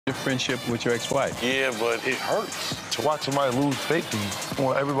your friendship with your ex-wife. Yeah, but it hurts to watch somebody lose faith in you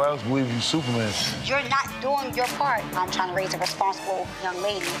when everybody else believes you're Superman. You're not doing your part. I'm trying to raise a responsible young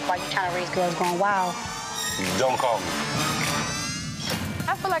lady while you're trying to raise girls going wild. Don't call me.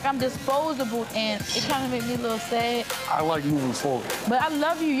 I feel like I'm disposable, and it kind of makes me a little sad. I like moving forward. But I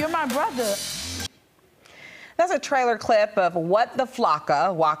love you. You're my brother. That's a trailer clip of Waka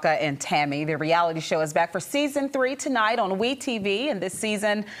Flocka, Waka and Tammy. The reality show is back for season 3 tonight on WeTV, and this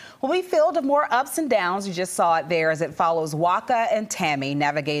season will be filled with more ups and downs. You just saw it there as it follows Waka and Tammy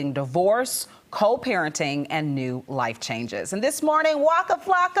navigating divorce, co-parenting, and new life changes. And this morning, Waka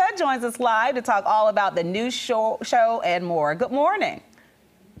Flocka joins us live to talk all about the new show and more. Good morning.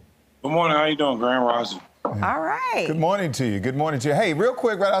 Good morning. How you doing, Grand Rising? All right. Good morning to you. Good morning to you. Hey, real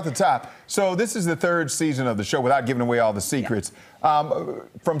quick, right off the top. So this is the 3rd season of the show, without giving away all the secrets. Yeah.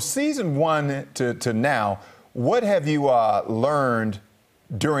 From season 1 to now, what have you learned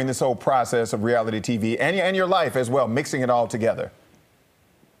during this whole process of reality TV and your life as well, mixing it all together?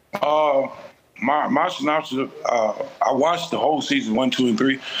 My synopsis, I watched the whole season 1, 2, and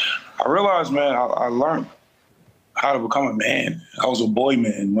 3. I realized, man, I learned how to become a man. I was a boy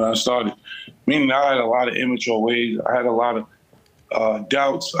man when I started, meaning I had a lot of immature ways. I had a lot of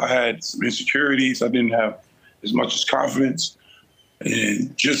doubts. I had some insecurities. I didn't have as much as confidence.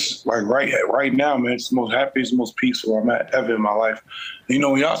 And just like right now, man, it's the most happiest, most peaceful I'm at ever in my life. You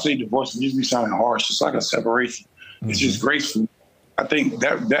know, when y'all say divorce, it usually sounds harsh. It's like a separation. It's just graceful. I think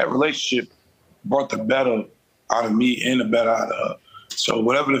that relationship brought the better out of me and the better out of her. So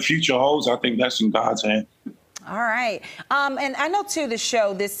whatever the future holds, I think that's in God's hand. All right. And I know, too, the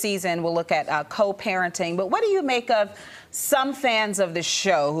show this season will look at co-parenting. But what do you make of some fans of the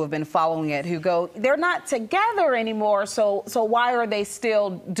show who have been following it who go, they're not together anymore, so why are they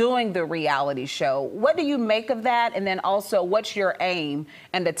still doing the reality show? What do you make of that? And then also, what's your aim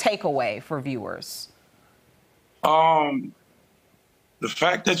and the takeaway for viewers? The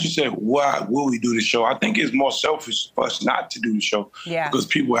fact that you said, why will we do the show? I think it's more selfish for us not to do the show. Yeah. Because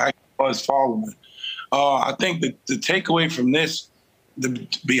people actually was following. I think that the takeaway from this, to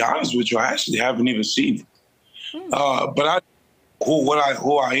be honest with you, I actually haven't even seen it. But who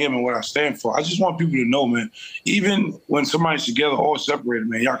I am and what I stand for, I just want people to know, man, even when somebody's together or separated,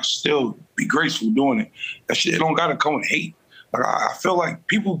 man, y'all can still be graceful doing it. That shit don't gotta come with hate. Like I feel like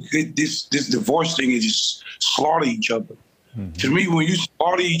people get this divorce thing and just slaughter each other. To me, when you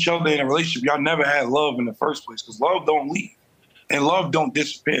slaughter each other in a relationship, y'all never had love in the first place, because love don't leave and love don't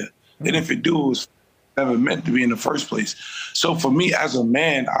disappear. And if it do, it's never meant to be in the first place. So for me as a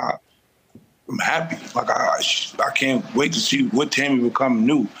man, I'm happy. Like I can't wait to see what Tammy become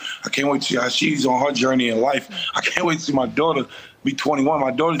new. I can't wait to see how she's on her journey in life. I can't wait to see my daughter be 21.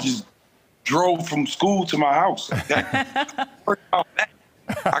 My daughter just drove from school to my house. I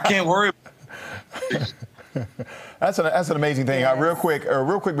can't worry about it. That's an amazing thing. Yes. Real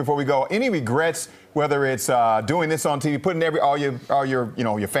quick before we go, any regrets, whether it's doing this on TV, putting all your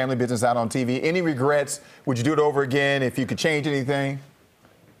your family business out on TV? Any regrets? Would you do it over again if you could change anything?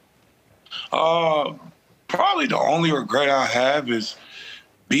 Probably the only regret I have is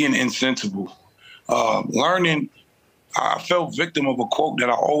being insensible. Learning, I fell victim of a quote that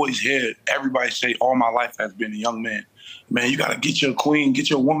I always hear everybody say all my life has been a young man. Man, you got to get your queen, get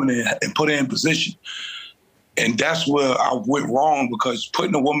your woman in and put her in position. And that's where I went wrong, because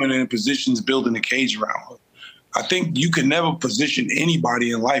putting a woman in position is building a cage around her. I think you can never position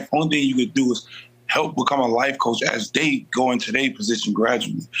anybody in life. Only thing you could do is help become a life coach as they go into their position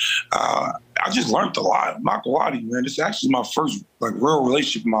gradually. I just learned a lot. I'm not gonna lie to you, man. This is actually my first real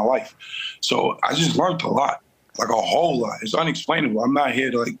relationship in my life. So I just learned a lot, like a whole lot. It's unexplainable. I'm not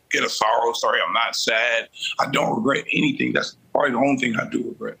here to get a sorrow story. I'm not sad. I don't regret anything. That's probably the only thing I do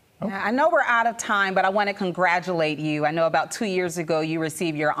regret. Yeah, I know we're out of time, but I want to congratulate you. I know about 2 years ago you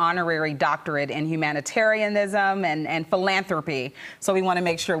received your honorary doctorate in humanitarianism and philanthropy. So we want to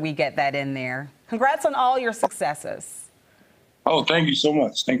make sure we get that in there. Congrats on all your successes. Oh, thank you so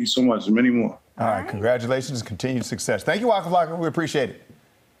much. Thank you so much. And many more. All right. Congratulations and continued success. Thank you, Waka Flocka. We appreciate it.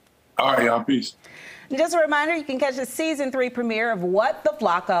 All right, y'all. Peace. And just a reminder, you can catch the season 3 premiere of Waka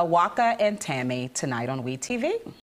Flocka, Waka and Tammy tonight on WeTV.